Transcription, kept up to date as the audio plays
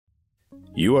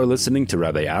You are listening to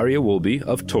Rabbi Aryeh Wolbe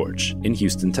of Torch in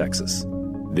Houston, Texas.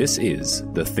 This is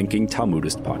the Thinking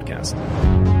Talmudist podcast.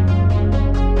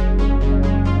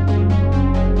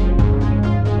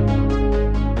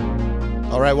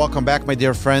 All right, welcome back, my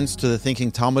dear friends, to the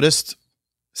Thinking Talmudist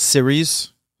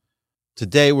series.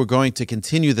 Today we're going to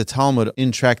continue the Talmud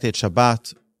in Tractate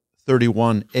Shabbat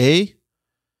 31a.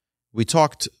 We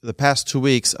talked the past 2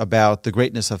 weeks about the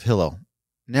greatness of Hillel.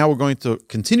 Now we're going to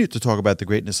continue to talk about the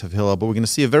greatness of Hillel, but we're going to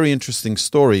see a very interesting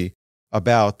story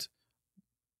about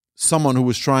someone who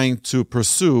was trying to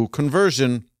pursue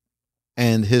conversion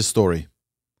and his story.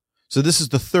 So this is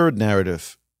the third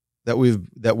narrative that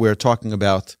we're talking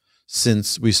about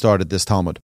since we started this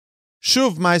Talmud.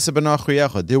 Shuv Ma'aseh ben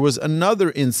Achriyecha. There was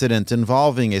another incident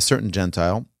involving a certain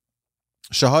Gentile,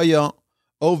 Shahaya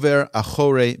over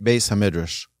Achore Beis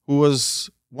Hamidrash, who was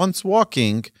once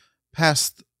walking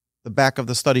past the back of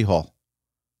the study hall.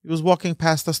 He was walking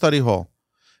past the study hall.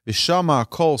 Vishama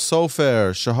kol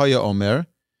sofer Shahaya Omer.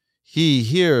 He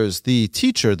hears the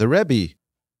teacher, the Rebbe,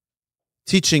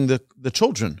 teaching the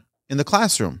children in the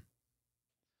classroom.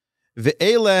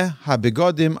 Ve'ele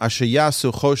habigodim asher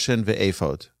yasu choshen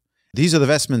ve'ephod. These are the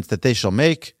vestments that they shall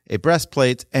make, a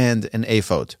breastplate and an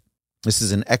ephod. This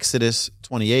is in Exodus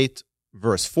 28,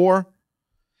 verse 4.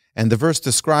 And the verse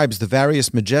describes the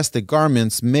various majestic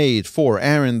garments made for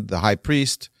Aaron, the high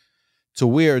priest, to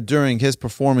wear during his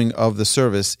performing of the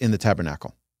service in the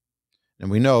tabernacle.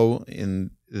 And we know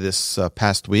in this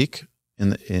past week,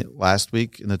 last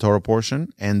week in the Torah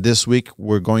portion, and this week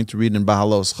we're going to read in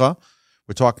Bahaloscha,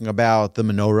 we're talking about the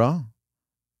menorah.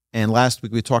 And last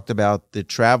week we talked about the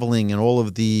traveling and all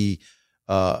of the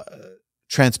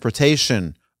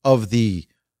transportation of the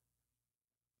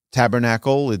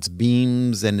tabernacle, its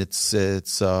beams and its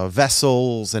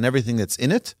vessels and everything that's in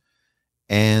it.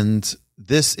 And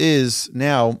this is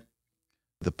now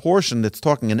the portion that's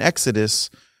talking in Exodus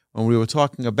when we were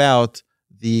talking about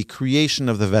the creation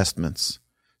of the vestments.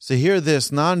 So here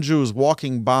this non-Jew is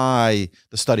walking by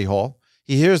the study hall.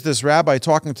 He hears this rabbi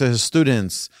talking to his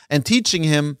students and teaching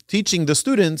the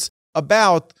students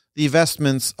about the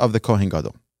vestments of the Kohen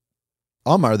Gadol.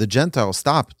 Omar, the Gentile,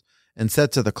 stopped and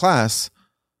said to the class,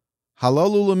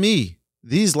 Halalu l'mi,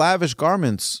 these lavish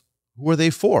garments, who are they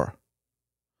for?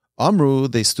 Amru,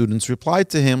 the students replied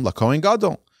to him, La Kohen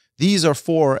Gadol, these are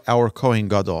for our Kohen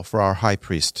Gadol, for our high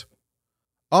priest.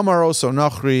 Amar oso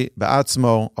nachri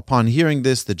be'atzmo, upon hearing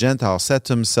this, the Gentile said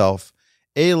to himself,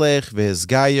 Elech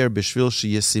ve'ezgayer b'shvil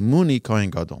sheyesimuni Kohen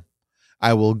Gadol.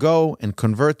 I will go and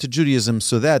convert to Judaism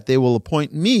so that they will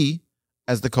appoint me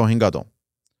as the Kohen Gadol.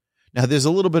 Now there's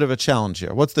a little bit of a challenge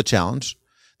here. What's the challenge?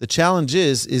 The challenge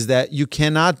is that you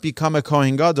cannot become a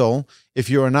Kohen Gadol if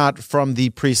you are not from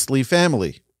the priestly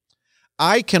family.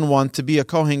 I can want to be a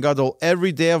Kohen Gadol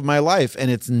every day of my life, and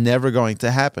it's never going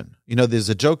to happen. You know, there's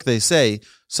a joke they say.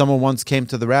 Someone once came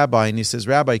to the rabbi, and he says,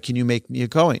 Rabbi, can you make me a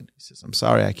Kohen? He says, I'm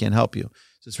sorry, I can't help you.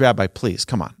 He says, Rabbi, please,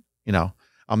 come on. You know,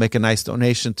 I'll make a nice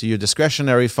donation to your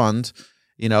discretionary fund,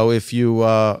 you know, if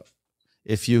you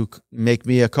make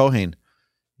me a Kohen.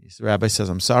 The rabbi says,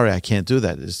 I'm sorry, I can't do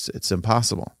that. It's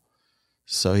impossible.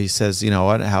 So he says, you know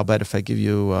what, how about if I give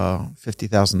you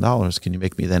 $50,000? Can you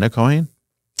make me then a Kohen?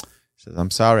 He says,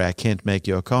 I'm sorry, I can't make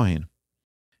you a Kohen. He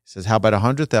says, how about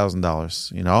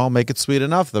 $100,000? You know, I'll make it sweet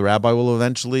enough. The rabbi will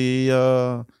eventually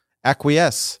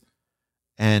acquiesce.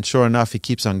 And sure enough, he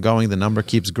keeps on going. The number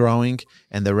keeps growing.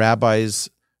 And the rabbi's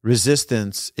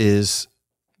resistance is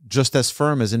just as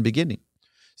firm as in beginning.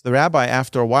 The rabbi,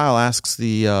 after a while, asks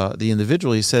the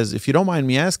individual, he says, if you don't mind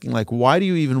me asking, like, why do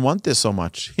you even want this so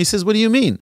much? He says, what do you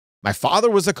mean? My father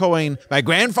was a Kohen. My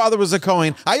grandfather was a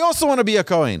Kohen. I also want to be a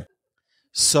Kohen.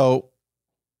 So,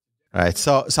 all right.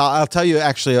 So I'll tell you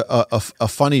actually a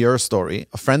funnier story.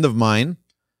 A friend of mine,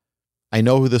 I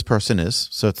know who this person is.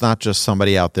 So it's not just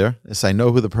somebody out there. Yes, I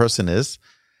know who the person is.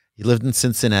 He lived in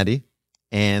Cincinnati,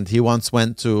 and he once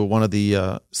went to one of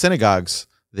the synagogues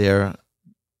there.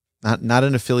 Not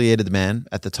an affiliated man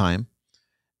at the time.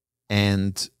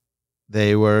 And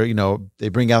they were, you know, they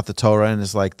bring out the Torah, and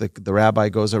it's like the rabbi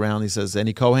goes around, he says,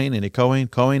 any Kohen,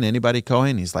 anybody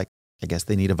Kohen? He's like, I guess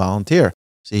they need a volunteer.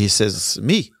 So he says,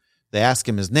 me. They ask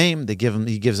him his name, he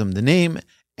gives them the name,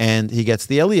 and he gets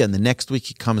the Aliyah. And the next week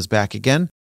he comes back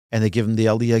again, and they give him the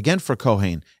Aliyah again for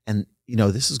Kohen. And, you know,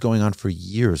 this is going on for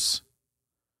years.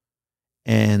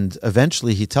 And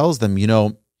eventually he tells them, you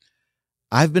know,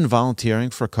 I've been volunteering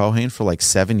for Kohen for like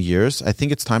 7 years. I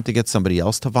think it's time to get somebody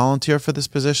else to volunteer for this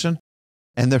position.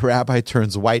 And the rabbi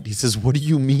turns white. He says, what do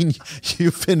you mean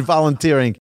you've been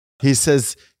volunteering? He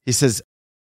says,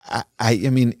 I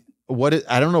mean,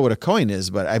 I don't know what a Kohen is,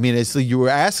 but I mean, it's you were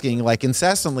asking like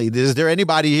incessantly, is there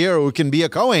anybody here who can be a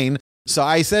Kohen? So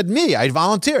I said, me, I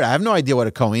volunteered. I have no idea what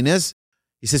a Kohen is.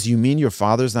 He says, you mean your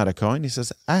father's not a Kohen? He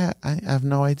says, I have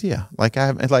no idea.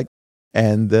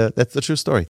 And that's the true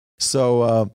story.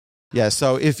 So,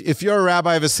 so if you're a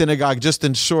rabbi of a synagogue, just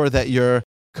ensure that your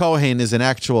Kohen is an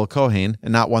actual Kohen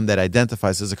and not one that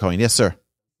identifies as a Kohen. Yes, sir.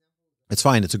 It's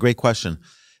fine. It's a great question.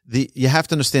 You have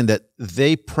to understand that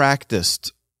they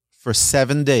practiced for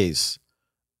 7 days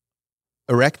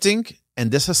erecting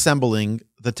and disassembling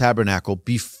the tabernacle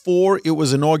before it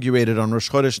was inaugurated on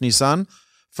Rosh Chodesh Nisan.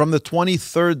 From the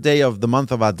 23rd day of the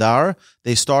month of Adar,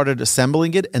 they started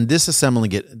assembling it and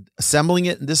disassembling it, assembling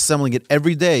it and disassembling it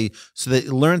every day, so they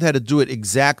learned how to do it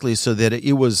exactly, so that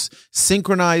it was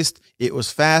synchronized, it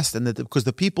was fast, and that because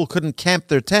the people couldn't camp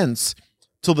their tents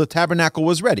till the tabernacle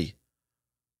was ready.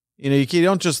 You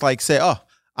don't just like say, oh,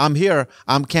 I'm here,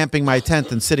 I'm camping my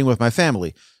tent and sitting with my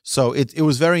family. So it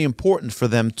was very important for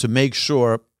them to make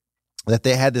sure that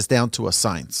they had this down to a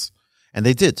science. And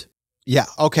they did. Yeah,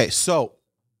 okay, so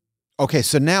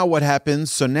now what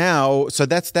happens? So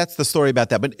that's the story about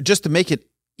that. But just to make it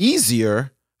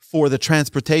easier for the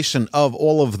transportation of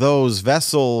all of those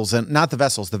vessels, and not the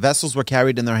vessels were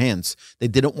carried in their hands. They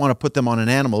didn't want to put them on an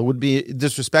animal. It would be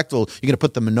disrespectful. You're going to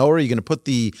put the menorah, you're going to put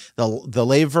the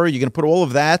laver, you're going to put all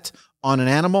of that on an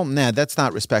animal? Nah, that's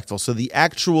not respectful. So the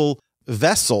actual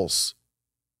vessels,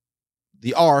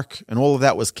 the ark, and all of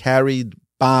that was carried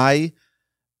by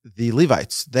the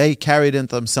Levites. They carried it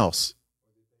themselves.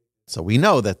 So we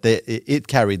know that it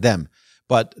carried them.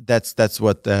 But that's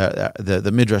what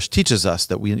the Midrash teaches us,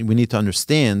 that we need to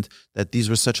understand that these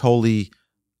were such holy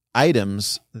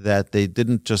items that they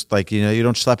didn't just you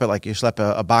don't schlep it like you schlep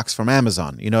a box from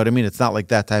Amazon. You know what I mean? It's not like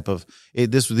that type of,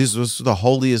 these was the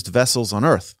holiest vessels on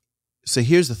earth. So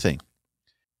here's the thing.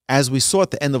 As we saw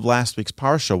at the end of last week's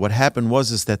parsha, what happened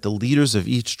is that the leaders of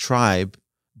each tribe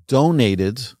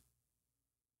donated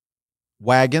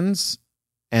wagons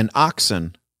and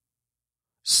oxen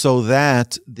so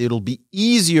that it'll be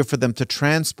easier for them to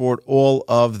transport all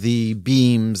of the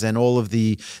beams and all of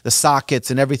the sockets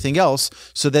and everything else,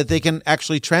 so that they can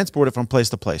actually transport it from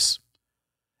place to place.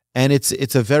 And it's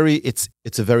a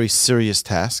very serious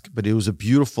task, but it was a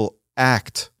beautiful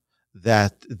act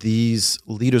that these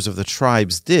leaders of the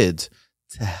tribes did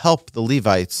to help the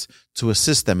Levites, to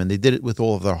assist them. And they did it with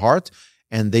all of their heart,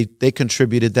 and they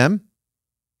contributed them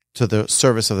to the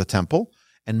service of the temple.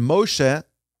 And Moshe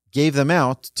gave them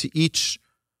out to each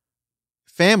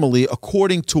family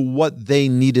according to what they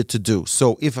needed to do.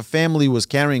 So if a family was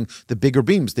carrying the bigger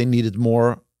beams, they needed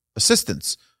more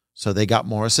assistance. So they got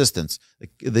more assistance.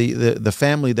 The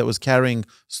family that was carrying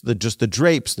just the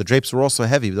drapes were also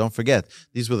heavy. Don't forget,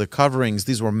 these were the coverings.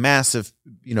 These were massive,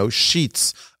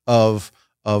 sheets of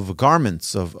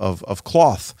garments of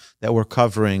cloth that were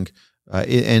covering,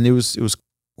 and it was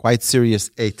quite serious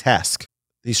a task.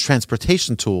 These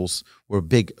transportation tools were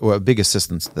a big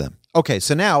assistance to them. Okay,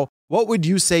 so now what would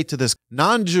you say to this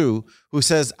non-Jew who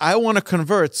says, I want to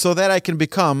convert so that I can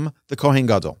become the Kohen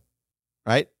Gadol,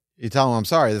 right? You tell him, I'm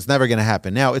sorry, that's never going to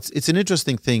happen. Now, it's an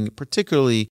interesting thing,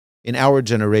 particularly in our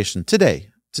generation today,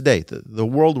 the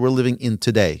world we're living in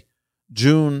today,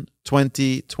 June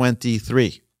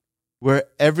 2023, where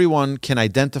everyone can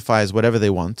identify as whatever they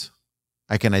want.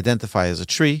 I can identify as a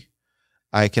tree.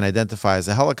 I can identify as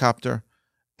a helicopter.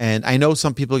 And I know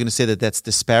some people are going to say that that's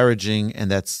disparaging,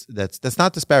 and that's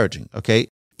not disparaging, okay?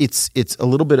 It's a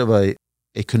little bit of a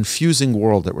confusing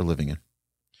world that we're living in,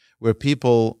 where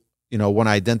people, want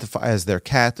to identify as their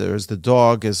cat or as the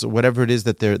dog, as whatever it is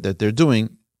that they're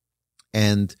doing.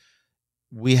 And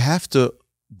we have to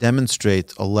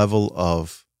demonstrate a level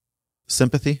of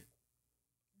sympathy,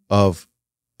 of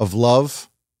love,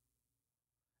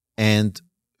 and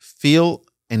feel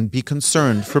and be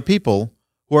concerned for people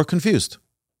who are confused.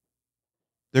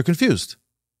 They're confused.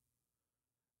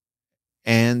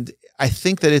 And I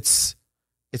think that it's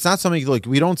not something like,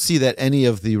 we don't see that any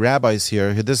of the rabbis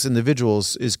here, this individual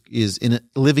is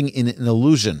living in an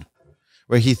illusion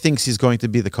where he thinks he's going to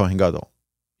be the Kohen Gadol.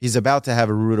 He's about to have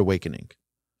a rude awakening.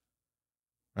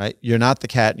 Right? You're not the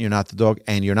cat, and you're not the dog,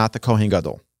 and you're not the Kohen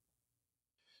Gadol.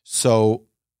 So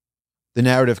the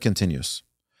narrative continues.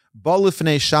 Ba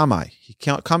lifnei Shammai. He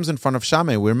comes in front of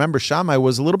Shammai. We remember Shammai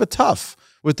was a little bit tough.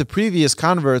 With the previous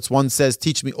converts, one says,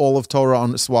 teach me all of Torah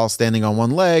while standing on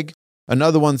one leg.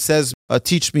 Another one says,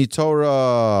 teach me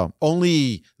Torah,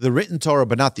 only the written Torah,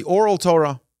 but not the oral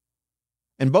Torah.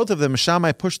 And both of them,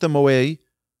 Shammai pushed them away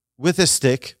with a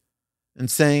stick and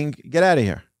saying, get out of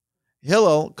here.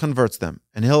 Hillel converts them,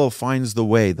 and Hillel finds the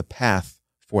way, the path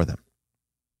for them.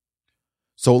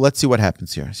 So let's see what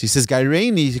happens here. He says,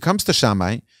 Gaireini, he comes to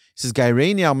Shammai, he says,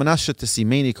 Gaireini al manasha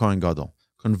tesimeni Kohen Gadol.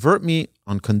 Convert me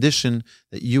on condition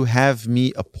that you have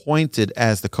me appointed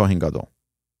as the Kohen Gadol,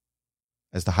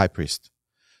 as the high priest.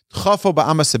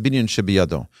 Shammai,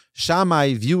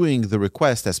 viewing the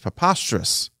request as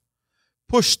preposterous,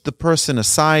 pushed the person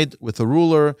aside with a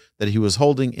ruler that he was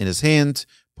holding in his hand,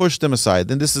 pushed him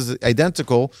aside. And this is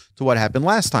identical to what happened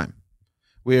last time,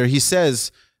 where he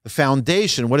says the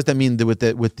foundation, what does that mean with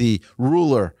the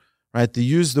ruler, right? They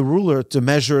used the ruler to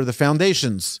measure the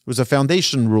foundations. It was a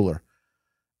foundation ruler.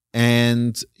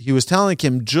 And he was telling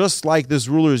him, just like this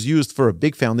ruler is used for a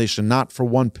big foundation, not for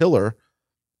one pillar,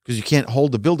 because you can't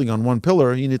hold the building on one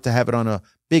pillar, you need to have it on a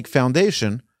big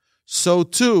foundation. So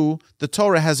too, the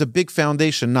Torah has a big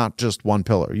foundation, not just one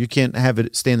pillar. You can't have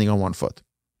it standing on one foot.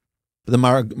 The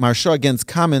Maharsha again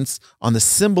comments on the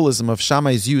symbolism of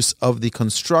Shammai's use of the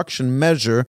construction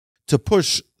measure to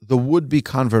push the would-be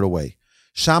convert away.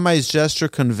 Shammai's gesture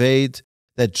conveyed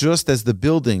that just as the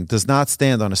building does not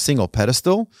stand on a single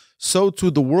pedestal, so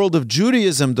too the world of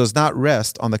Judaism does not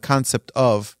rest on the concept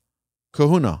of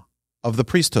kahuna, of the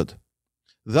priesthood.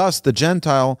 Thus, the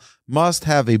Gentile must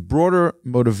have a broader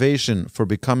motivation for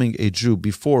becoming a Jew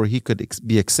before he could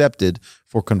be accepted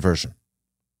for conversion.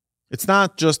 It's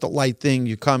not just a light thing,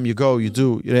 you come, you go, you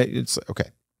do, it's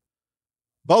okay.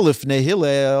 Balifnei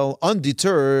Hillel,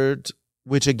 undeterred,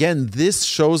 which again, this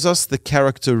shows us the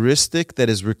characteristic that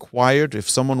is required if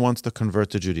someone wants to convert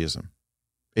to Judaism.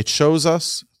 It shows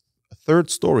us a third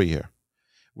story here,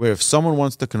 where if someone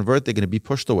wants to convert, they're going to be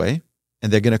pushed away, and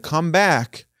they're going to come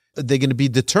back, they're going to be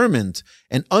determined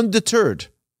and undeterred.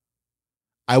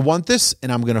 I want this,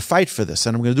 and I'm going to fight for this,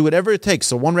 and I'm going to do whatever it takes.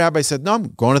 So one rabbi said, no, I'm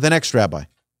going to the next rabbi.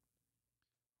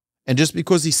 And just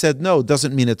because he said no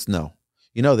doesn't mean it's no.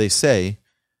 You know, they say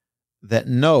that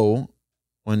no,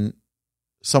 when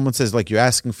someone says, like, you're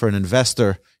asking for an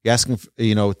investor, you're asking,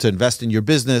 to invest in your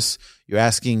business, you're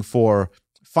asking for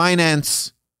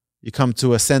finance, you come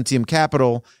to a Centium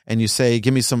Capital and you say,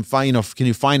 give me some, can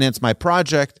you finance my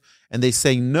project? And they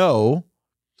say no.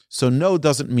 So no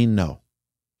doesn't mean no.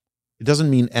 It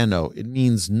doesn't mean N-O. It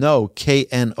means no,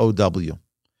 K-N-O-W.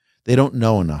 They don't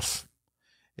know enough.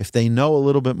 If they know a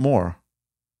little bit more,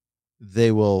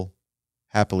 they will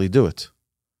happily do it.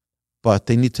 But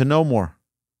they need to know more.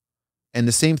 And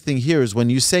the same thing here is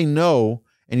when you say no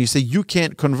and you say you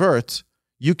can't convert,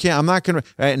 I'm not going to,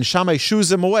 right? And Shammai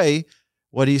shoos him away.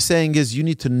 What he's saying is you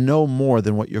need to know more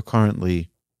than what you're currently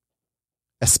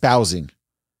espousing.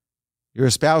 You're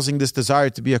espousing this desire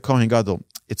to be a Kohen Gadol.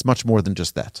 It's much more than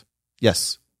just that.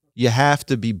 Yes, you have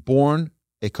to be born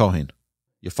a Kohen.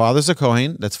 Your father's a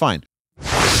Kohen, that's fine.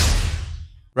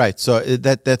 Right, so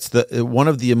that's the one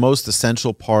of the most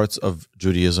essential parts of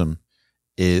Judaism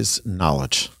is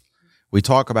knowledge. We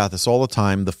talk about this all the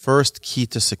time. The first key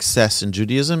to success in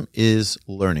Judaism is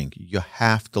learning. You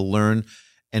have to learn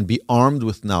and be armed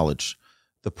with knowledge.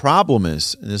 The problem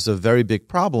is, and this is a very big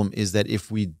problem, is that if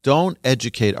we don't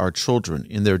educate our children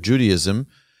in their Judaism,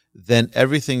 then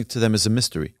everything to them is a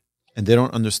mystery. And they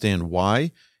don't understand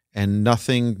why, and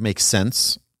nothing makes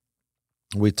sense.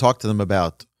 We talk to them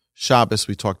about Shabbos,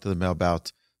 we talk to them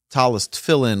about talis,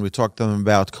 tefillin, we talk to them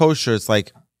about kosher. It's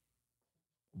like,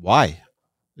 why?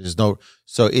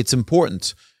 So it's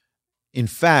important. In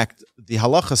fact, the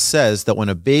halacha says that when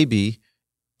a baby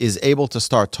is able to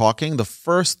start talking, the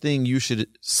first thing you should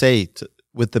say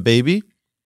with the baby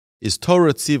is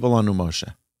Torah tziva lanu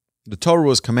Moshe. The Torah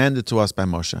was commanded to us by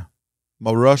Moshe.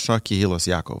 Morasha kihilas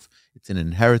Yaakov. It's an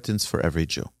inheritance for every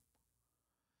Jew.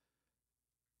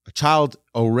 A child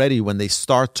already, when they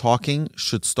start talking,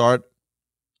 should start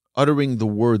uttering the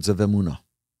words of emunah.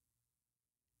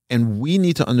 And we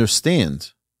need to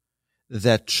understand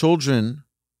that children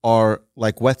are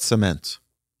like wet cement.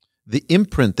 The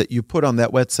imprint that you put on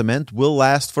that wet cement will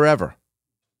last forever.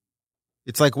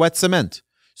 It's like wet cement.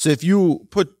 So if you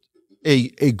put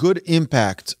a good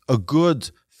impact, a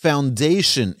good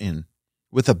foundation in,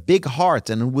 with a big heart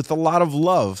and with a lot of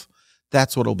love,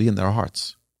 that's what will be in their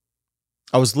hearts.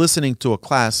 I was listening to a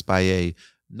class by a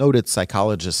noted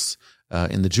psychologist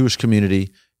in the Jewish community,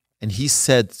 and he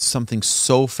said something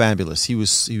so fabulous. He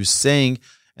was saying,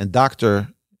 and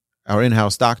our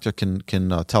in-house doctor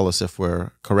can tell us if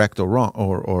we're correct or wrong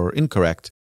or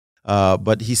incorrect.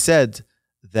 But he said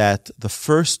that the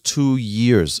first 2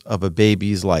 years of a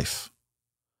baby's life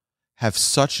have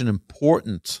such an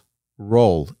important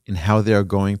role in how they're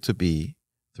going to be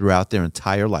throughout their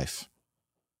entire life.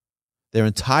 Their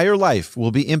entire life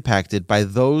will be impacted by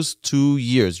those 2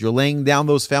 years. You're laying down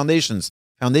those foundations.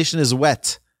 Foundation is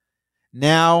wet.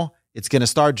 Now it's going to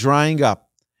start drying up.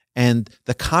 And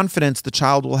the confidence the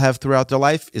child will have throughout their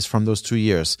life is from those 2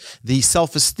 years. The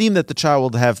self-esteem that the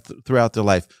child will have throughout their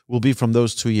life will be from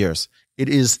those 2 years. It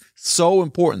is so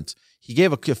important. He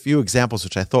gave a few examples,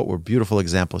 which I thought were beautiful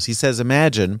examples. He says,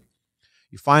 imagine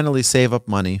you finally save up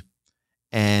money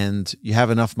and you have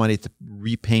enough money to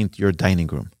repaint your dining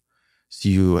room. So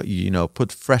you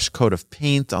put fresh coat of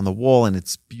paint on the wall and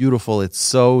it's beautiful. It's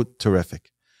so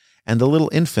terrific. And the little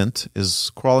infant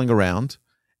is crawling around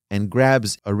and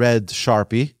grabs a red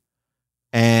Sharpie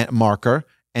and marker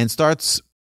and starts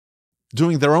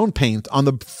doing their own paint on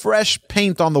the fresh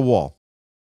paint on the wall.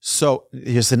 So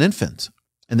here's an infant,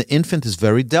 and the infant is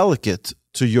very delicate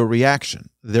to your reaction.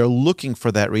 They're looking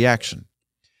for that reaction.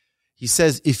 He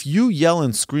says, if you yell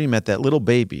and scream at that little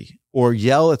baby, or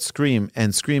yell at scream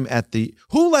at the,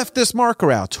 who left this marker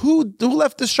out? Who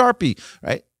left this Sharpie?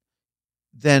 Right?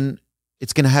 Then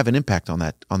it's going to have an impact on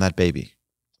that baby.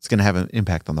 It's going to have an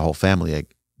impact on the whole family,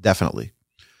 definitely.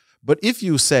 But if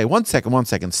you say, one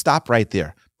second, stop right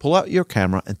there. Pull out your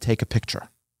camera and take a picture.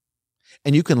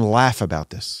 And you can laugh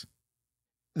about this.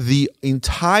 The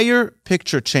entire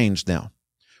picture changed now,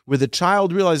 where the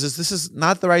child realizes this is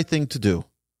not the right thing to do.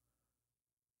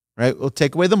 Right? We'll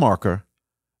take away the marker,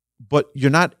 but you're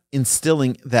not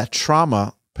instilling that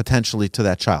trauma potentially to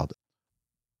that child.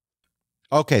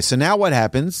 Okay, so now what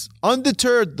happens?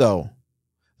 Undeterred, though,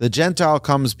 the Gentile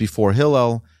comes before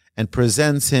Hillel and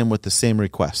presents him with the same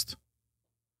request.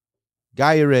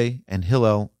 Gaire and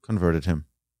Hillel converted him.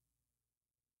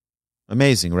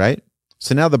 Amazing, right?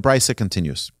 So now the Brisa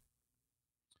continues.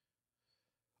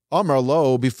 Amar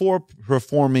lo, before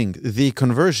performing the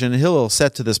conversion, Hillel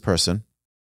said to this person,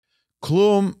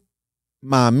 Klum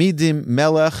ma'amidim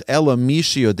melech ela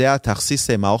mishi yodea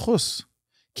tachsisei malchus.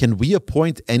 Can we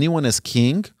appoint anyone as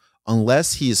king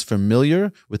unless he is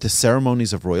familiar with the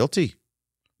ceremonies of royalty?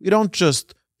 We don't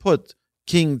just put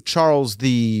King Charles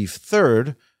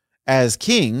III as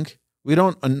king. We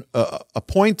don't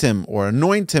appoint him or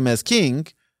anoint him as king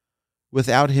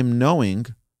without him knowing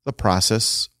the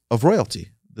process of royalty,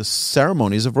 the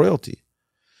ceremonies of royalty.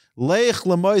 Leich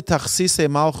lemoy tachsisei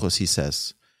malchus, he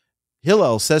says.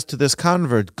 Hillel says to this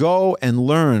convert, go and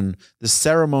learn the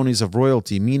ceremonies of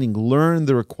royalty, meaning learn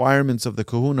the requirements of the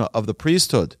kahuna, of the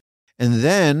priesthood, and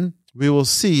then we will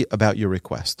see about your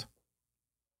request.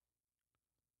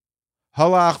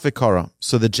 Halach v'kara.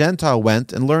 So the Gentile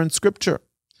went and learned scripture.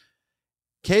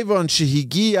 Kevon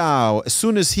shehigiau. As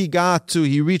soon as he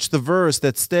reached the verse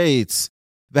that states,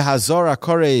 v'hazara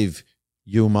korev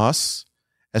yumas.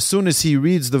 As soon as he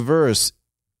reads the verse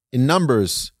in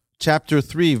Numbers, chapter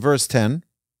 3, verse 10,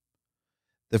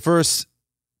 the verse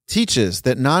teaches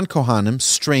that non-Kohanim,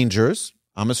 strangers,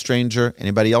 I'm a stranger,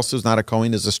 anybody else who's not a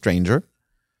Kohen is a stranger,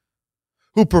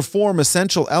 who perform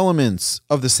essential elements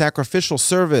of the sacrificial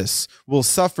service will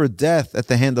suffer death at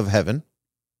the hand of heaven.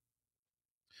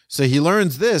 So he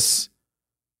learns this.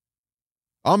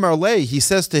 Amar lei, he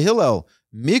says to Hillel,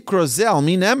 Mikrozel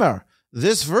min emer.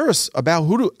 This verse, about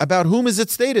whom is it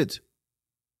stated?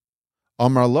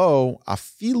 Amar lo,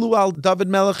 afilu al David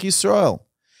melech Yisrael.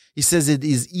 He says it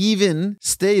is even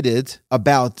stated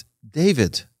about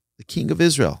David, the king of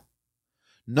Israel.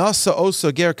 Nasa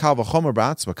oso ger kal v'chomer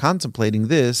b'atzma. Contemplating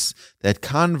this, that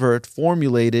convert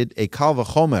formulated a kal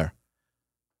v'chomer,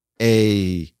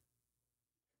 a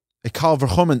kal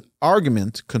v'chomer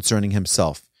argument concerning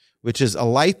himself, which is a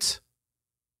light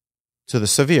to the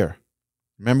severe.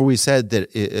 Remember we said that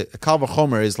a kal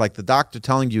v'chomer is like the doctor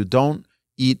telling you don't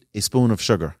eat a spoon of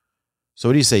sugar. So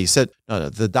what do you say? He said, no,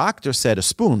 the doctor said a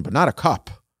spoon, but not a cup.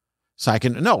 So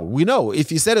we know if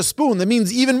he said a spoon, that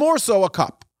means even more so a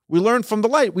cup. We learn from the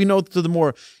light, we know to the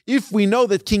more. If we know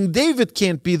that King David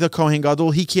can't be the Kohen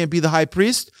Gadol, he can't be the high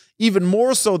priest, even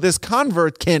more so this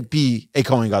convert can't be a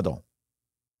Kohen Gadol.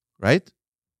 Right?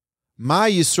 Ma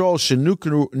Yisrael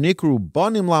nikru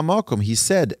banim lamakom, he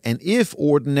said, and if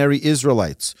ordinary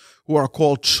Israelites, who are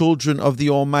called children of the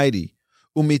Almighty,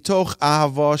 umitoch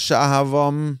ahava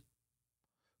she'ahavam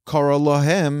kara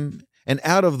lohem, and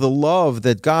out of the love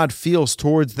that God feels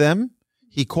towards them,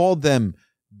 he called them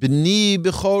B'ni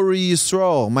B'chori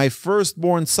Yisrael, my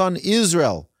firstborn son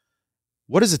Israel.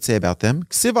 What does it say about them?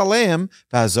 Ksiv aleim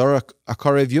v'hazara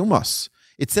akarev yumas.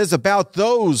 It says about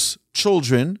those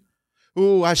children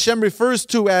who Hashem refers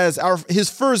to as his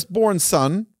firstborn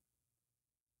son.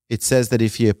 It says that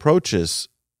if he approaches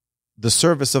the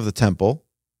service of the temple,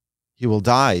 he will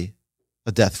die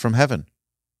a death from heaven.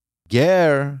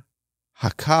 Ger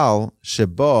hakal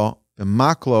shebo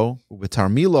b'maklo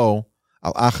u'b'tarmilo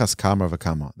al achas kama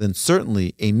v'kama. Then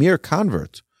certainly a mere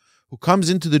convert who comes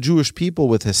into the Jewish people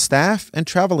with his staff and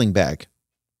traveling bag,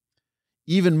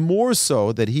 even more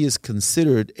so that he is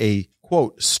considered a,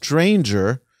 quote,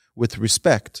 stranger with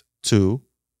respect to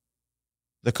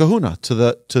the kahuna, to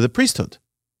the priesthood.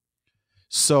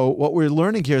 So what we're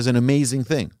learning here is an amazing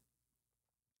thing.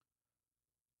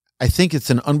 I think it's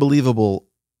an unbelievable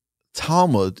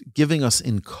Talmud giving us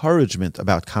encouragement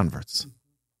about converts.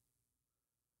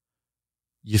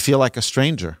 You feel like a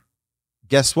stranger.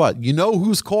 Guess what? You know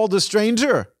who's called a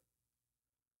stranger?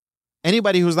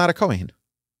 Anybody who's not a Kohen.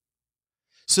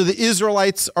 So the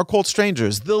Israelites are called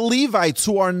strangers. The Levites,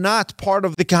 who are not part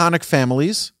of the Kahanic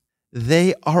families,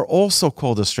 they are also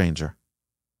called a stranger.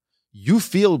 You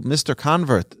feel, Mr.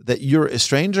 Convert, that you're a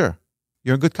stranger.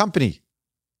 You're in good company.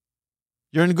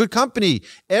 You're in good company.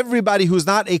 Everybody who's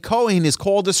not a Kohen is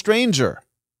called a stranger.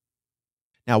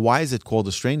 Now, why is it called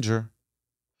a stranger?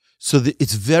 So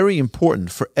it's very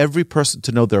important for every person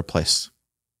to know their place.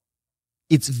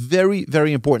 It's very,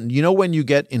 very important. You know, when you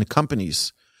get in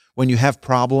companies, when you have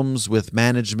problems with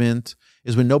management,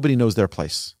 is when nobody knows their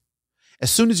place. As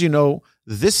soon as you know,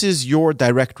 this is your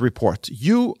direct report.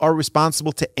 You are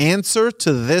responsible to answer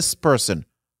to this person.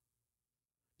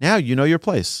 Now you know your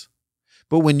place.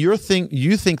 But when you think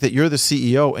that you're the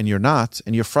CEO and you're not,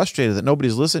 and you're frustrated that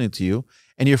nobody's listening to you,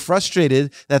 and you're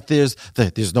frustrated that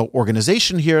there's no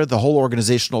organization here, the whole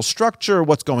organizational structure,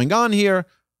 what's going on here,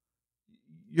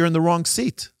 you're in the wrong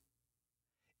seat.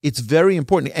 It's very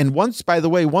important. And once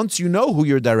you know who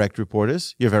your direct report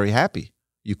is, you're very happy.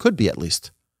 You could be, at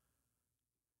least.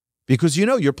 Because you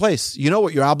know your place. You know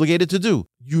what you're obligated to do.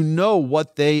 You know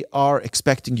what they are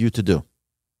expecting you to do.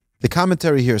 The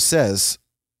commentary here says,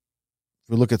 if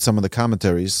we look at some of the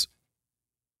commentaries,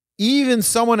 even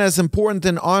someone as important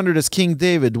and honored as King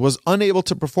David was unable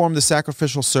to perform the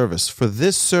sacrificial service, for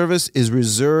this service is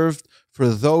reserved for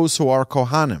those who are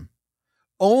Kohanim.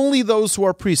 Only those who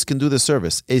are priests can do the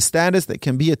service, a status that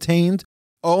can be attained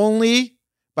only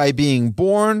by being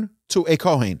born to a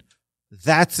Kohen.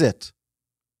 That's it.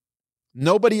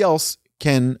 Nobody else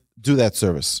can do that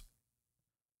service.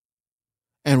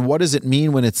 And what does it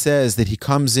mean when it says that he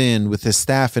comes in with his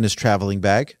staff in his traveling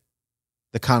bag?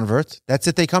 The convert, that's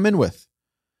it they come in with.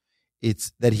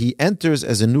 It's that he enters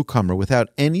as a newcomer without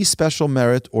any special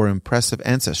merit or impressive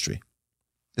ancestry.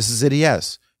 This is it he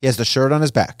has. He has the shirt on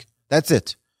his back. That's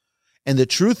it. And the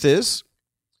truth is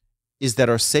that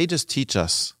our sages teach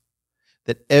us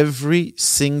that every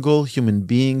single human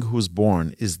being who's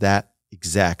born is that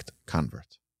exact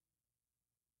convert.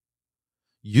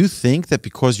 You think that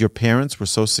because your parents were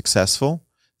so successful,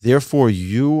 therefore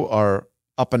you are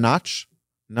up a notch?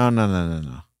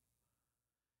 No.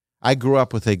 I grew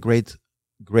up with a great,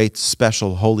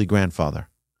 special, holy grandfather.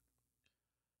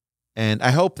 And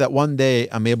I hope that one day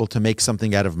I'm able to make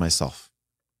something out of myself.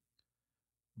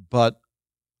 But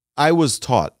I was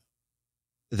taught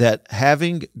that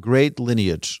having great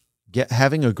lineage,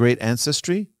 having a great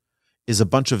ancestry, is a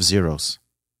bunch of zeros.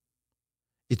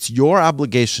 It's your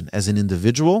obligation as an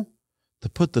individual to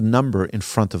put the number in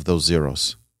front of those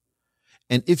zeros.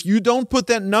 And if you don't put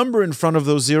that number in front of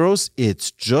those zeros,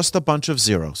 it's just a bunch of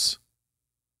zeros.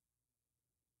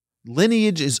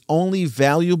 Lineage is only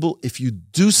valuable if you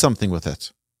do something with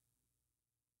it.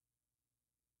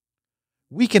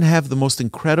 We can have the most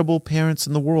incredible parents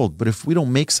in the world, but if we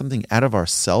don't make something out of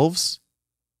ourselves,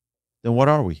 then what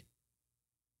are we?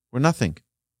 We're nothing.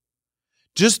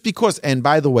 Just because, and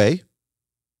by the way,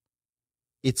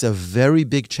 it's a very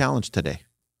big challenge today.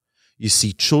 You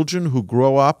see children who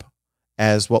grow up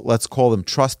as what, let's call them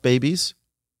trust babies,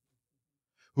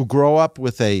 who grow up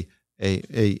with a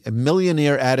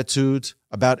millionaire attitude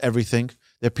about everything.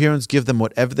 Their parents give them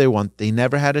whatever they want. They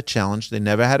never had a challenge. They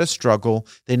never had a struggle.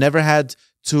 They never had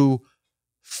to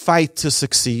fight to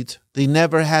succeed. They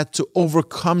never had to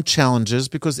overcome challenges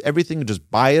because everything, you just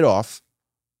buy it off.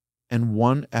 And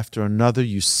one after another,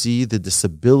 you see the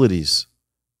disabilities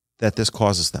that this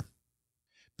causes them.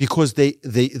 Because they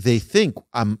think,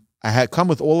 I had come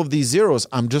with all of these zeros.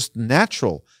 I'm just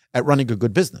natural at running a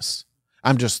good business.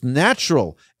 I'm just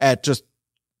natural at just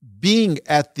being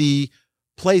at the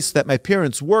place that my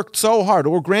parents worked so hard,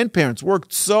 or grandparents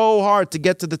worked so hard to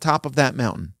get to the top of that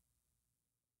mountain.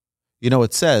 You know,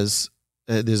 it says,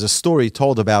 there's a story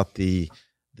told about the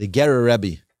Gerer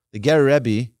Rebbe. The Gerer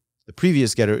Rebbe, the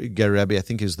previous Gerer Rebbe, I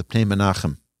think it was the Pnei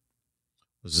Menachem,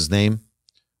 was his name,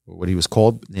 or what he was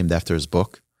called, named after his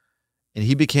book. And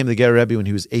he became the Gerer Rebbe when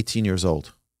he was 18 years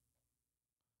old.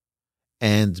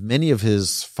 And many of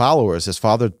his followers, his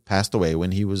father passed away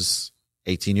when he was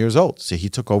 18 years old. So he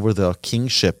took over the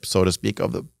kingship, so to speak,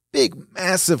 of the big,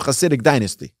 massive Hasidic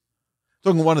dynasty.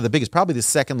 Talking one of the biggest, probably the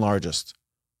second largest.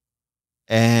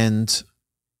 And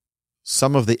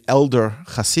some of the elder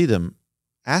Hasidim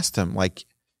asked him, like,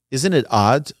 isn't it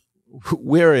odd?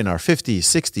 We're in our 50s,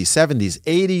 60s, 70s,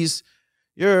 80s.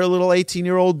 You're a little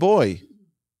 18-year-old boy,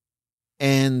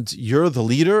 and you're the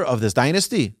leader of this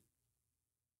dynasty.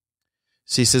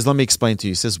 So he says, let me explain to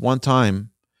you. He says, one time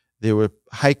there were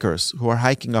hikers who were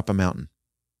hiking up a mountain.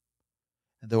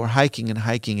 And they were hiking, and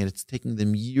it's taking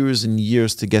them years and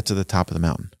years to get to the top of the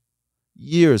mountain.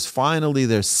 Years. Finally,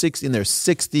 they're in their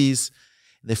 60s.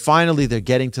 They're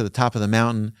getting to the top of the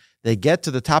mountain. They get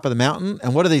to the top of the mountain,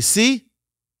 and what do they see?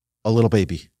 A little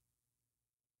baby.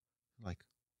 Like,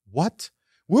 what?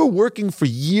 We're working for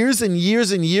years and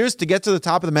years and years to get to the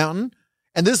top of the mountain,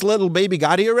 and this little baby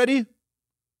got here already?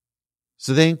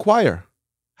 So they inquire,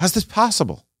 how's this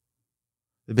possible?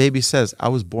 The baby says, I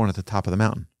was born at the top of the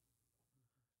mountain.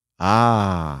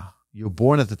 Ah, you're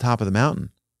born at the top of the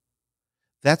mountain.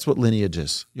 That's what lineage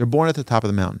is. You're born at the top of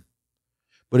the mountain.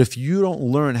 But if you don't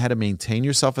learn how to maintain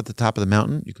yourself at the top of the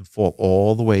mountain, you can fall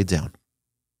all the way down.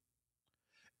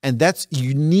 And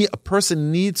a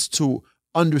person needs to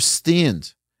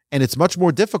understand. And it's much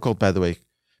more difficult, by the way,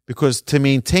 because to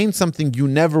maintain something you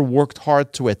never worked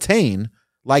hard to attain,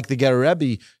 like the Ger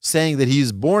Rebbe saying that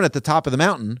he's born at the top of the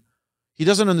mountain, he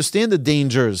doesn't understand the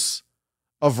dangers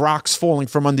of rocks falling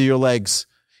from under your legs.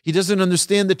 He doesn't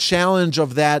understand the challenge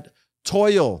of that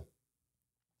toil.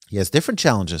 He has different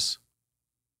challenges,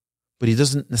 but he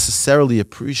doesn't necessarily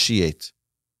appreciate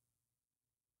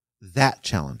that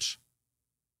challenge.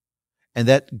 And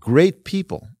that great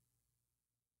people,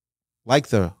 like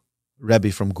the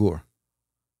Rebbe from Gur,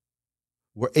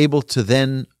 were able to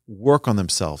then work on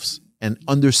themselves and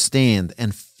understand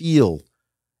and feel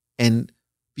and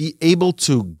be able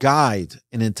to guide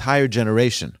an entire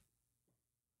generation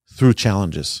through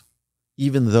challenges,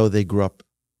 even though they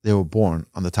were born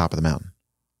on the top of the mountain.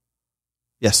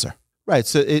 Yes, sir. Right.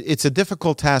 So it's a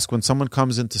difficult task when someone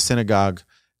comes into synagogue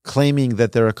claiming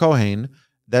that they're a Kohen.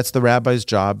 That's the rabbi's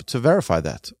job to verify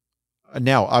that.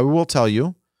 Now, I will tell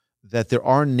you that there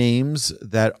are names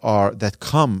that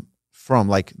come from,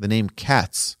 like the name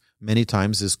Katz, many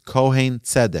times is Kohen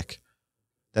Tzedek.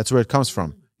 That's where it comes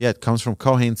from. Yeah, it comes from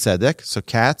Kohen Tzedek. So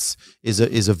Katz is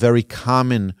a very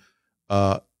common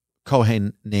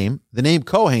Kohen name. The name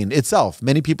Kohen itself,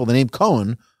 many people, the name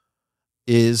Cohen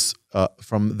is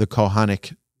from the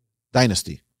Kohanic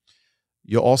dynasty.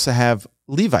 You also have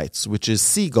Levites, which is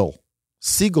Siegel.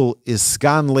 Siegel is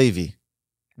Sgan Levi,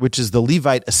 which is the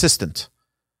Levite assistant.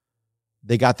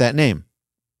 They got that name.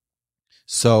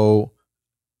 So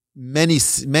many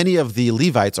of the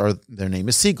Levites their name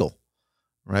is Siegel,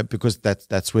 right? Because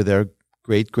that's where their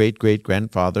great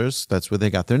grandfathers, that's where they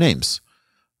got their names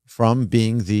from,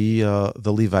 being the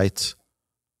Levite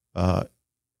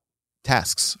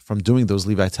tasks, from doing those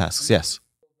Levite tasks. Yes.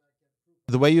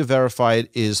 The way you verify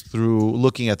it is through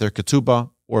looking at their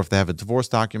ketubah, or if they have a divorce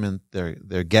document,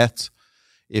 their get.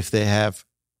 If they have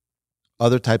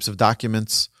other types of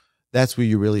documents, that's where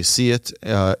you really see it.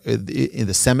 In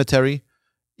the cemetery,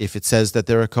 if it says that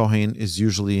they're a Kohen, is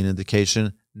usually an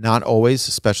indication. Not always,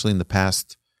 especially in the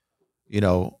past,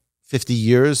 50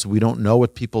 years. We don't know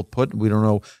what people put. We don't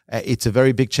know. It's a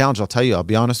very big challenge. I'll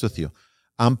be honest with you.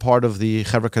 I'm part of the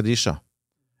Chevra Kadisha,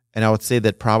 and I would say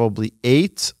that probably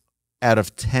 8 out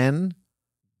of 10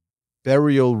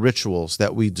 burial rituals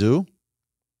that we do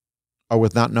are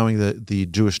with not knowing the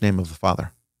Jewish name of the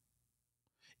father.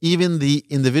 Even the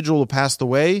individual who passed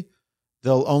away,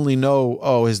 they'll only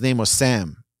know, his name was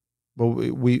Sam. But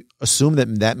we assume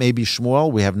that may be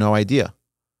Shmuel. We have no idea.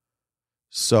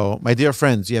 So, my dear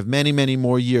friends, you have many, many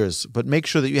more years, but make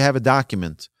sure that you have a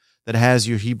document that has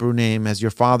your Hebrew name, has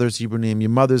your father's Hebrew name, your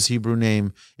mother's Hebrew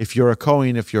name. If you're a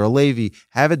Kohen, if you're a Levi,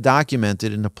 have it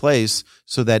documented in a place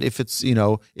so that if it's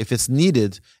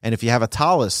needed, and if you have a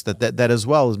talus, that as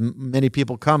well, as many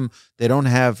people come, they don't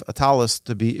have a talus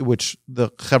to be, which the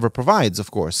Chevra provides, of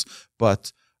course,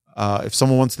 but if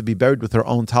someone wants to be buried with their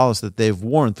own talus that they've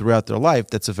worn throughout their life,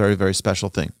 that's a very, very special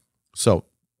thing. So,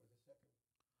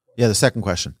 yeah, the second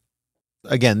question.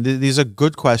 Again, these are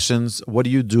good questions. What do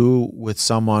you do with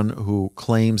someone who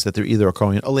claims that they're either a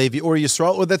Kohen, a Levi, or a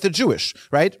Yisrael, or that they're Jewish,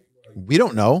 right? We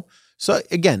don't know. So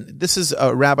again, this is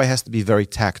a rabbi has to be very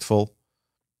tactful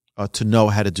to know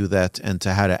how to do that and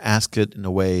to how to ask it in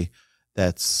a way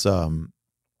that's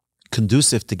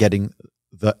conducive to getting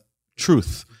the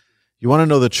truth. You want to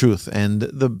know the truth, and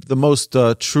the most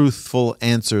truthful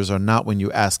answers are not when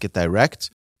you ask it direct,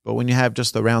 but when you have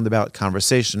just a roundabout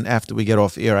conversation. After we get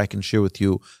off air, I can share with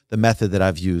you the method that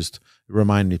I've used.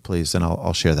 Remind me, please, and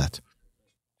I'll share that.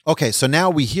 Okay, so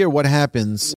now we hear what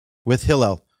happens with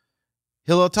Hillel.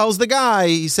 Hillel tells the guy,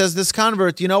 he says, this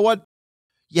convert, you know what?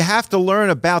 You have to learn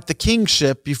about the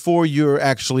kingship before you're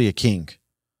actually a king.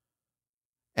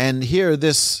 And here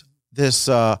this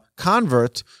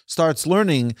convert starts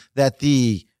learning that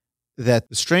the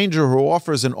stranger who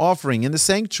offers an offering in the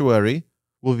sanctuary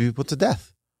will be put to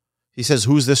death. He says,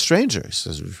 who's this stranger? He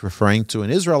says, he's referring to an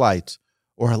Israelite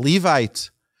or a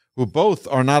Levite, who both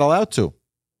are not allowed to.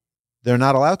 They're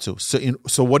not allowed to.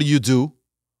 So what do?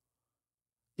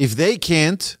 If they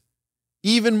can't,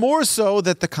 even more so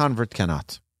that the convert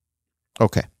cannot.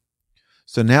 Okay.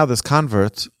 So now this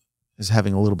convert is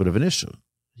having a little bit of an issue.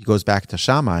 He goes back to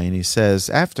Shammai and he says,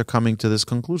 after coming to this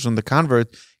conclusion, the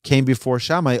convert came before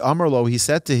Shammai. Amarlo, he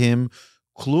said to him,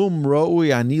 Klum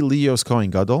ro'ui ani lios Kohen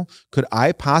Gadol. Could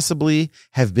I possibly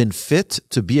have been fit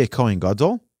to be a Kohen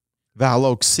Gadol?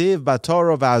 V'halo ksiv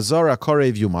b'Torah v'azora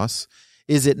korev yumas.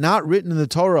 Is it not written in the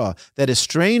Torah that a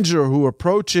stranger who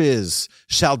approaches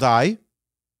shall die?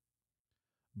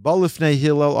 Balifnei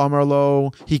Hillel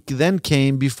Amarlo. He then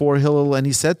came before Hillel and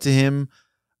he said to him,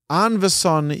 An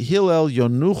v'son Hillel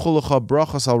yonuchu lecha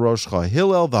brachas al roshcha.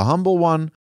 Hillel, the humble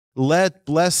one, let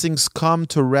blessings come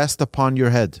to rest upon your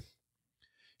head.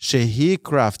 Shehi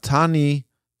kraftani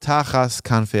tachas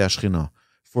kanfei ashchina.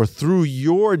 For through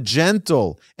your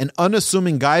gentle and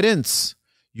unassuming guidance,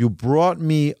 you brought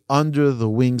me under the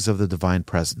wings of the divine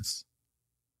presence.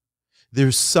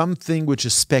 There's something which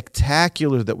is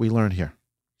spectacular that we learn here.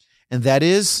 And that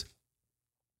is,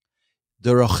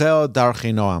 Derecheo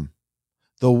darchei noam.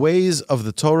 The ways of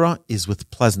the Torah is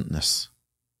with pleasantness.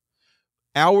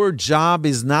 Our job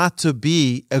is not to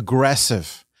be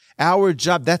aggressive. Our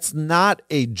job, that's not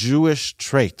a Jewish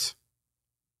trait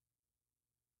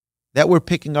that we're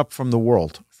picking up from the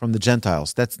world, from the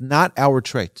Gentiles. That's not our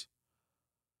trait.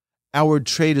 Our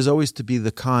trait is always to be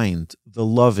the kind, the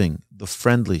loving, the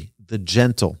friendly, the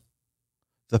gentle,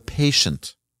 the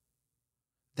patient.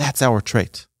 That's our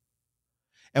trait.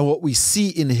 And what we see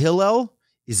in Hillel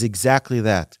is exactly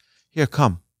that. Here,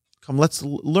 come, let's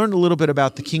learn a little bit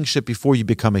about the kingship before you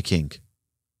become a king.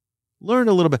 Learn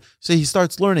a little bit. So he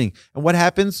starts learning. And what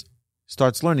happens?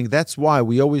 Starts learning. That's why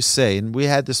we always say, and we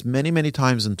had this many, many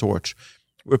times in Torch,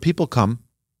 where people come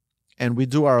and we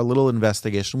do our little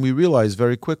investigation. We realize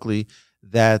very quickly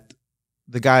that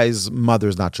the guy's mother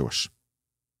is not Jewish,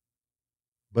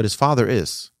 but his father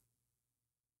is.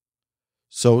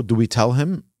 So do we tell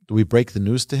him? Do we break the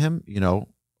news to him?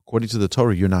 According to the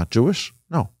Torah, you're not Jewish?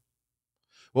 No.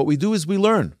 What we do is we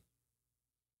learn.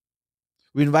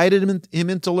 We invited him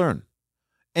in to learn.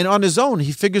 And on his own,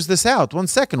 he figures this out. 1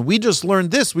 second, we just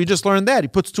learned this, we just learned that. He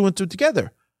puts two and two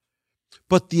together.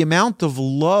 But the amount of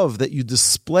love that you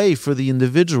display for the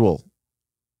individual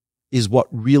is what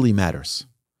really matters.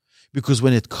 Because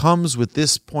when it comes with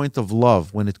this point of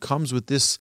love, when it comes with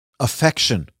this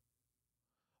affection,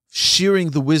 sharing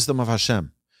the wisdom of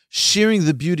Hashem, sharing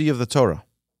the beauty of the Torah.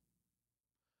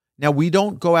 Now, we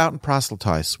don't go out and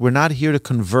proselytize. We're not here to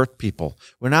convert people.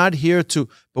 We're not here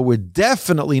but we're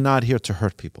definitely not here to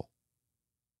hurt people.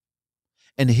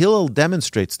 And Hillel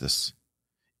demonstrates this.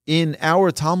 In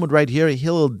our Talmud right here,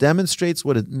 Hillel demonstrates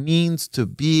what it means to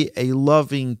be a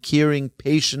loving, caring,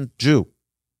 patient Jew.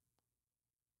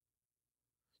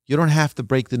 You don't have to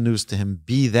break the news to him,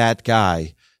 be that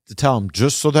guy, to tell him,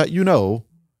 just so that you know,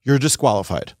 you're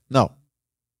disqualified. No.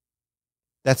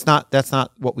 That's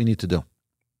not what we need to do.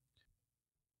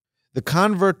 The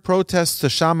convert protests to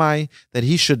Shammai that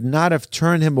he should not have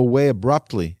turned him away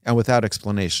abruptly and without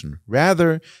explanation.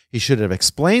 Rather, he should have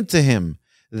explained to him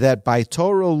that by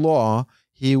Torah law,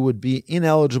 he would be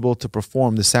ineligible to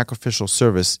perform the sacrificial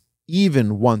service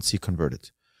even once he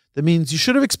converted. That means you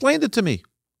should have explained it to me.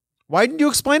 Why didn't you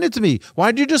explain it to me?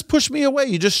 Why did you just push me away?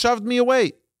 You just shoved me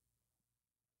away.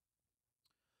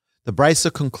 The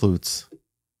Brisa concludes,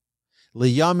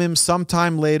 Liyamim,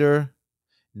 sometime later,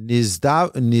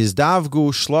 Nizdavgu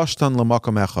shloshtan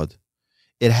lamakom echad.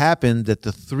 It happened that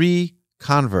the three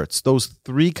converts, those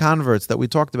three converts that we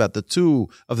talked about, the two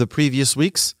of the previous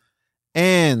weeks,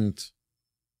 and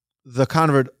the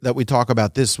convert that we talk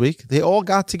about this week, they all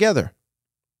got together.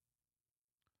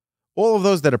 All of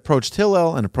those that approached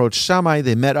Hillel and approached Shammai,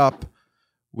 they met up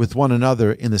with one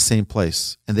another in the same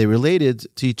place, and they related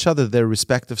to each other their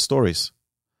respective stories.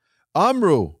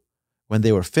 Amru, when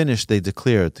they were finished, they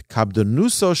declared,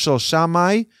 Kabdonuso shel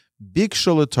Shammai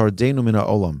bikshu letardenu min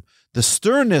ha'olam. The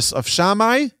sternness of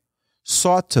Shammai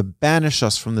sought to banish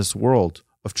us from this world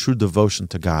of true devotion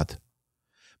to God.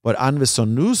 But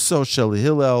anvesonuso shel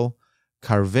Hillel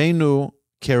kervanu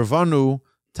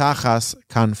tachas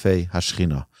kanfei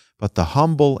hashchina. But the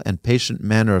humble and patient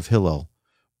manner of Hillel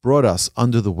brought us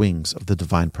under the wings of the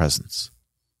divine presence.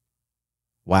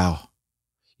 Wow.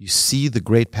 You see the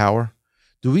great power?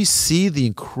 Do we see the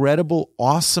incredible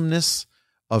awesomeness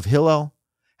of Hillel?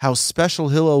 how special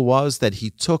Hillel was that he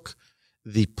took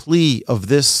the plea of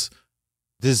this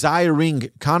desiring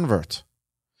convert,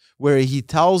 where he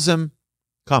tells him,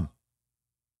 come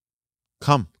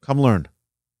learn.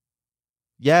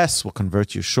 Yes, we'll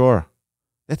convert you, sure.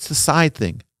 That's the side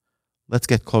thing. Let's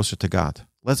get closer to God.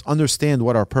 Let's understand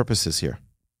what our purpose is here.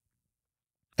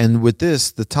 And with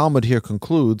this, the Talmud here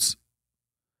concludes,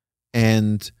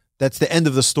 and that's the end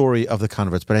of the story of the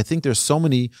converts. But I think there's so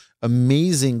many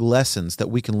amazing lessons that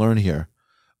we can learn here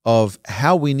of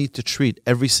how we need to treat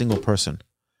every single person.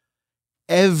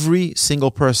 Every single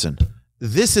person.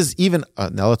 This is even,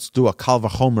 now let's do a Kal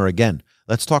Vachomer again.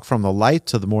 Let's talk from the light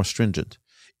to the more stringent.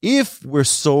 If we're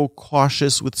so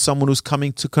cautious with someone who's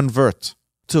coming to convert,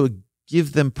 to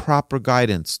give them proper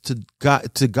guidance,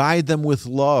 to guide them with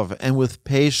love and with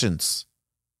patience,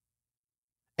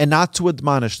 and not to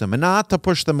admonish them and not to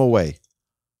push them away,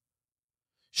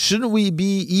 shouldn't we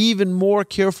be even more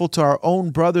careful to our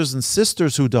own brothers and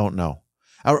sisters who don't know?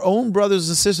 Our own brothers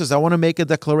and sisters, I want to make a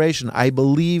declaration. I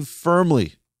believe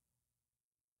firmly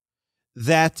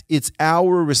that it's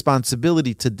our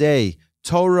responsibility today,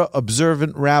 Torah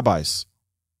observant rabbis,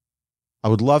 I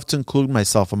would love to include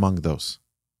myself among those,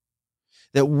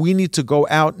 that we need to go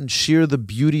out and share the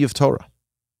beauty of Torah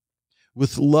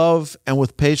with love and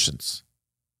with patience.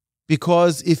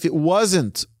 Because if it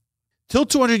wasn't, till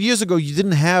 200 years ago, you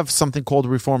didn't have something called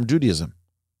Reform Judaism.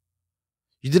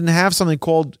 You didn't have something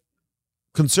called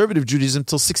Conservative Judaism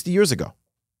till 60 years ago.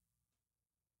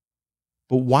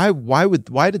 But why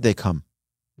did they come?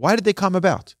 Why did they come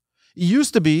about? It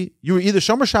used to be you were either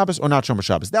Shomer Shabbos or not Shomer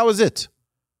Shabbos. That was it.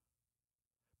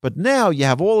 But now you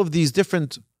have all of these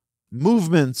different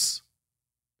movements.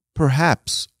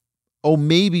 Perhaps, oh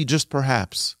maybe just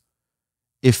perhaps,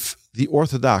 if the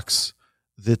Orthodox,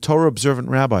 the Torah observant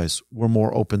rabbis were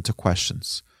more open to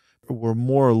questions, were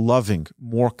more loving,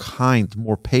 more kind,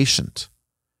 more patient,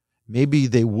 maybe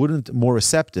they wouldn't, more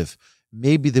receptive,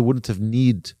 maybe they wouldn't have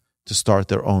need to start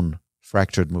their own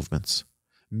fractured movements.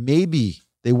 Maybe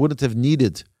they wouldn't have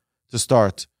needed to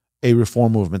start a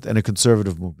reform movement and a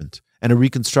conservative movement and a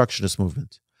reconstructionist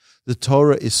movement. The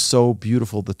Torah is so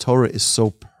beautiful. The Torah is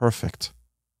so perfect.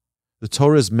 The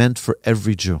Torah is meant for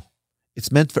every Jew.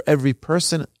 It's meant for every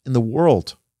person in the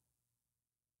world.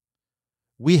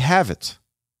 We have it.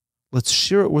 Let's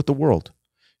share it with the world.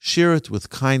 Share it with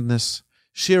kindness.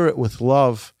 Share it with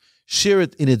love. Share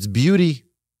it in its beauty.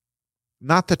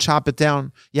 Not to chop it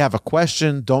down. You have a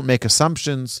question, don't make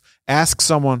assumptions. Ask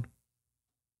someone.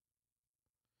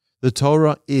 The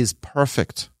Torah is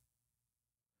perfect.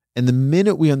 And the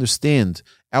minute we understand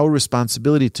our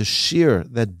responsibility to share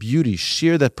that beauty,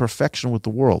 share that perfection with the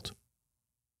world,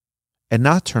 and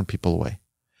not turn people away,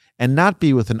 and not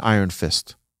be with an iron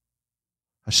fist,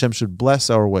 Hashem should bless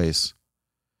our ways,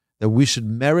 that we should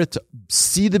merit to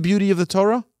see the beauty of the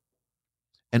Torah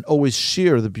and always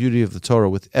share the beauty of the Torah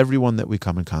with everyone that we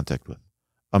come in contact with.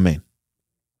 Amen.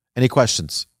 Any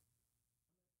questions?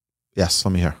 Yes,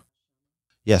 let me hear.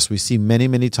 Yes, we see many,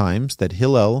 many times that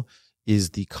Hillel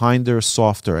is the kinder,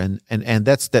 softer, and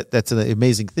that's an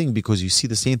amazing thing, because you see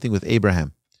the same thing with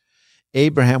Abraham.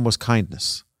 Abraham was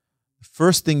kindness. The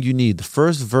first thing you need, the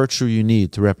first virtue you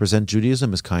need to represent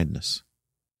Judaism is kindness.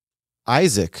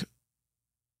 Isaac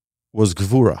was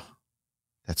gvura.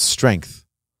 That's strength.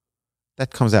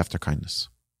 That comes after kindness.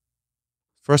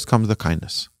 First comes the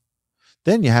kindness.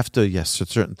 Then you have to, yes,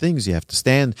 certain things, you have to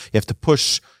stand, you have to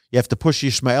push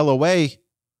Ishmael away.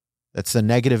 That's a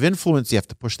negative influence. You have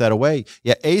to push that away.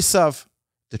 Yeah, Esav,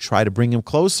 to try to bring him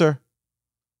closer.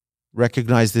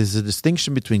 Recognize there's a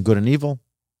distinction between good and evil.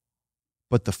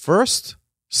 But the first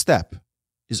step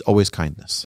is always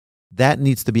kindness. That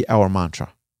needs to be our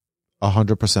mantra.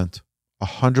 100%.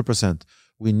 100%.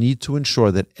 We need to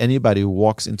ensure that anybody who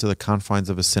walks into the confines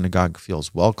of a synagogue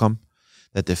feels welcome,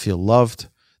 that they feel loved,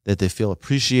 that they feel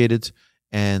appreciated.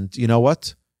 And you know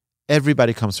what?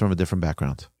 Everybody comes from a different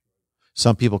background.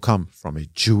 Some people come from a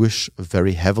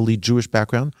very heavily Jewish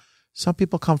background. Some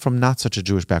people come from not such a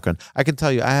Jewish background. I can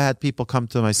tell you, I had people come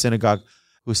to my synagogue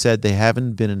who said they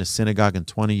haven't been in a synagogue in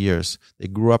 20 years. They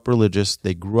grew up religious.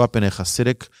 They grew up in a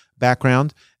Hasidic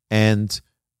background and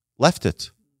left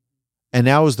it. And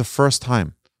now is the first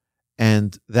time.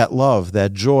 And that love,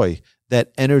 that joy,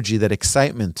 that energy, that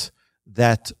excitement,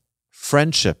 that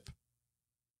friendship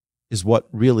is what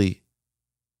really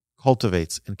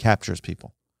cultivates and captures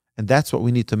people. And that's what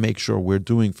we need to make sure we're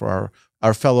doing for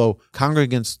our fellow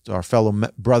congregants, our fellow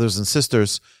brothers and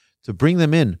sisters, to bring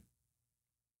them in.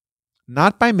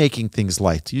 Not by making things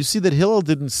light. You see that Hillel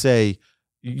didn't say,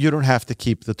 you don't have to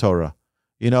keep the Torah.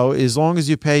 As long as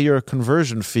you pay your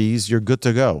conversion fees, you're good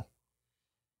to go.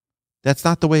 That's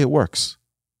not the way it works.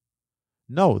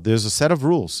 No, there's a set of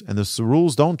rules, and the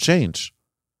rules don't change.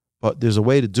 But there's a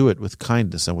way to do it with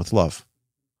kindness and with love.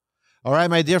 All right,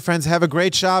 my dear friends, have a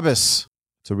great Shabbos.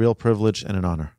 It's a real privilege and an honor.